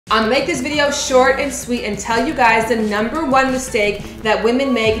I'll make this video short and sweet and tell you guys the #1 mistake that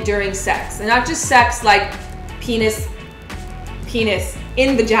women make during sex. And not just sex like penis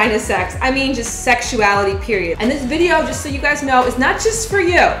in vagina sex. I mean just sexuality, period. And this video, just so you guys know, is not just for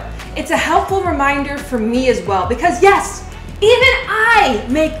you. It's a helpful reminder for me as well, because yes, even I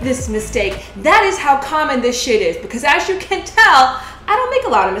make this mistake. That is how common this shit is, because as you can tell, I don't make a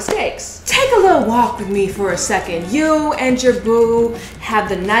lot of mistakes. Take a little walk with me for a second. You and your boo have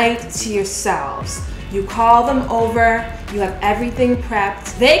the night to yourselves. You call them over, you have everything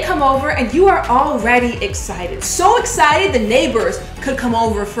prepped. They come over and you are already excited. So excited the neighbors could come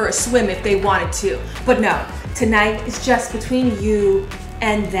over for a swim if they wanted to. But no, tonight is just between you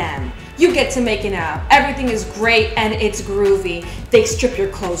and them. You get to making out. Everything is great and it's groovy. They strip your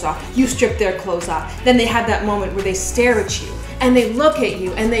clothes off, you strip their clothes off. Then they have that moment where they stare at you and they look at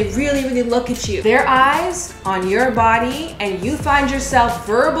you and they really, really look at you. Their eyes on your body and you find yourself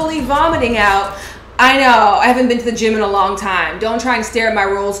verbally vomiting out, I know, I haven't been to the gym in a long time. Don't try and stare at my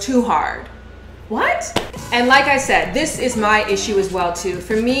rolls too hard. What? And like I said, this is my issue as well too.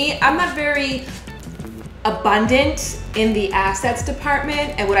 For me, I'm not very abundant in the assets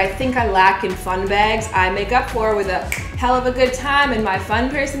department, and what I think I lack in fun bags, I make up for with a hell of a good time and my fun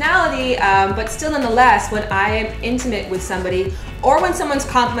personality, but still nonetheless, when I am intimate with somebody or when someone's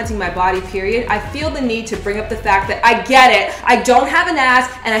complimenting my body, period, I feel the need to bring up the fact that I get it. I don't have an ass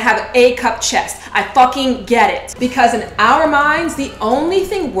and I have an A-cup chest. I fucking get it. Because in our minds, the only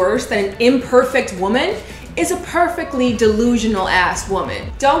thing worse than an imperfect woman is a perfectly delusional ass woman.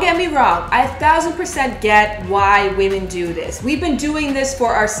 Don't get me wrong, I 1000% get why women do this. We've been doing this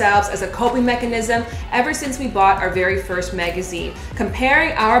for ourselves as a coping mechanism ever since we bought our very first magazine.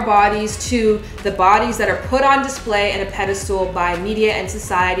 Comparing our bodies to the bodies that are put on display and a pedestal by media and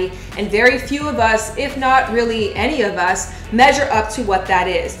society, and very few of us, if not really any of us, measure up to what that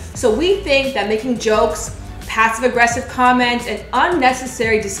is. So we think that making jokes, passive-aggressive comments, and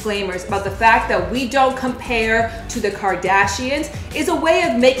unnecessary disclaimers about the fact that we don't compare to the Kardashians is a way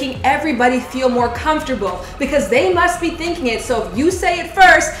of making everybody feel more comfortable, because they must be thinking it, so if you say it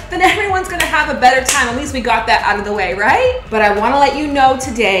first, then everyone's gonna have a better time. At least we got that out of the way, right? But I wanna let you know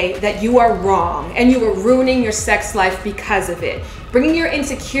today that you are wrong, and you are ruining your sex life because of it. Bringing your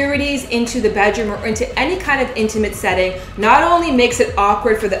insecurities into the bedroom or into any kind of intimate setting not only makes it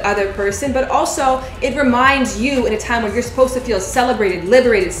awkward for the other person, but also it reminds you in a time when you're supposed to feel celebrated,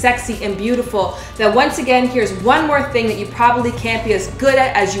 liberated, sexy, and beautiful, that once again, here's one more thing that you probably can't be as good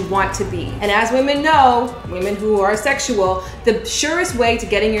at as you want to be. And as women know, women who are sexual, the surest way to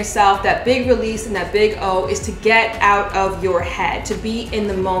getting yourself that big release and that big O is to get out of your head, to be in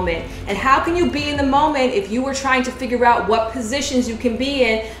the moment. And how can you be in the moment if you were trying to figure out what positions you can be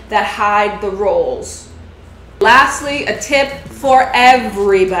in that hide the roles? Lastly, a tip for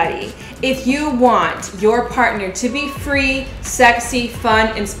everybody. If you want your partner to be free, sexy,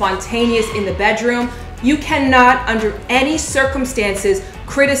 fun, and spontaneous in the bedroom, you cannot, under any circumstances,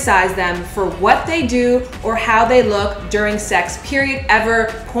 criticize them for what they do or how they look during sex, period, ever,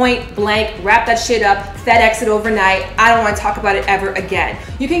 point blank. Wrap that shit up, FedEx it overnight. I don't want to talk about it ever again.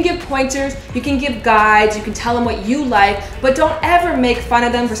 You can give pointers, you can give guides, you can tell them what you like, but don't ever make fun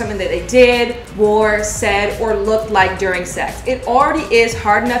of them for something that they did, wore, said, or looked like during sex. It already is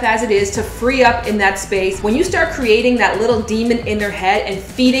hard enough as it is to free up in that space. When you start creating that little demon in their head and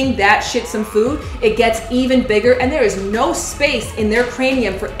feeding that shit some food, it gets even bigger, and there is no space in their cranium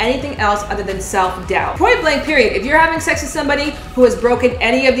for anything else other than self-doubt. Point blank, period. If you're having sex with somebody who has broken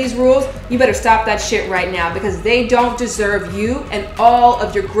any of these rules, you better stop that shit right now, because they don't deserve you and all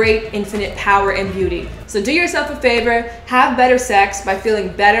of your great infinite power and beauty. So do yourself a favor, have better sex by feeling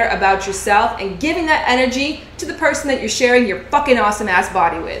better about yourself and giving that energy to the person that you're sharing your fucking awesome ass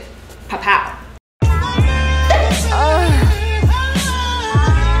body with. Pow pow.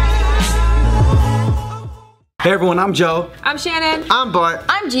 Hey everyone, I'm Joe. I'm Shannon. I'm Bart.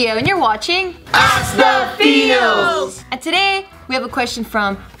 I'm Gio, and you're watching Ask the Feels. And today we have a question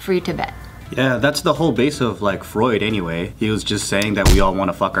from Free Tibet. Yeah, that's the whole base of like Freud anyway. He was just saying that we all want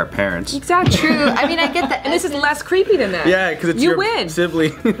to fuck our parents. Exactly. True. I mean, I get that. And this is less creepy than that. Yeah, because it's you your win.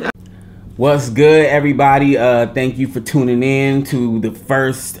 sibling. What's good, everybody? Thank you for tuning in to the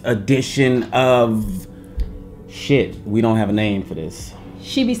first edition of shit. We don't have a name for this.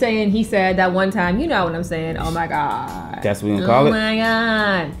 She be saying he said that one time. You know what I'm saying? Oh my God. That's what we're gonna call it? Oh my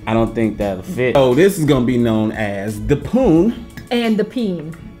God. I don't think that'll fit. So this is gonna be known as the Poon. And the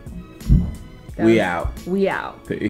peen. We out. We out. Peace.